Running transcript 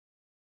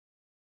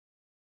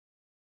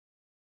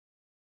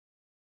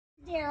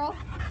Darrell.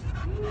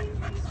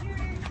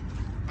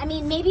 I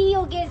mean, maybe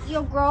you'll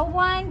grow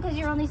one because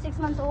you're only 6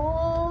 months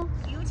old.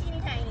 You teeny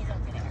tinies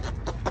over there.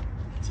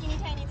 Teeny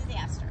tiny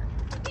disaster.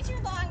 Look at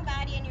your long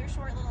body and your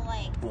short little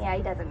legs. Yeah,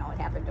 he doesn't know what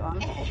happened to him.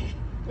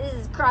 This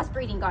is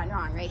crossbreeding gone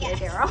wrong right here,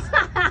 Darrell.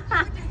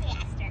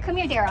 Disaster. Come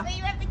here, Darrell. But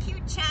you have the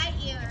cute chai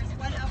ears.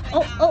 One up and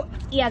down. Oh,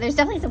 yeah, there's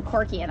definitely some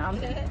quirky in him.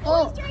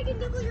 Oh, he's trying to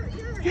nibble your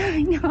ear.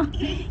 I know.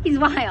 He's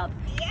wild.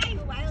 Yeah, he's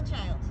a wild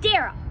child.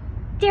 Darrell.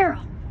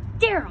 Darrell.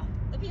 Darrell.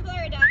 The people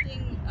are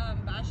adopting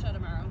Basha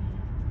tomorrow.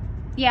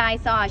 Yeah, I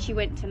saw. She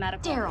went to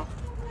medical. Darrell.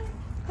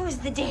 Who's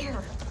the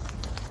dare?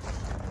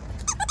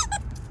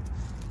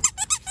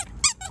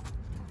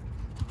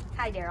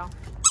 Hi, Darrell.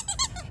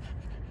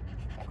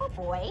 Good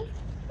boy.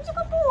 Who's a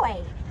good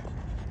boy?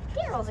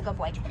 Darrell's a good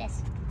boy. Try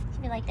this.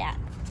 Should be like that.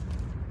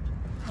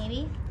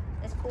 Maybe.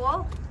 That's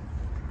cool.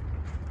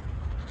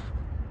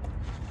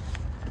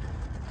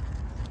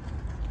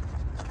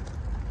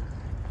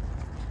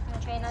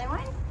 Wanna try another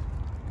one?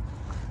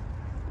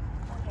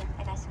 Oh, here.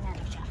 I got some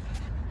other stuff.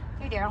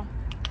 Here, Darrell.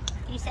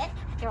 Can you sit?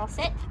 Darrell,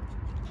 sit.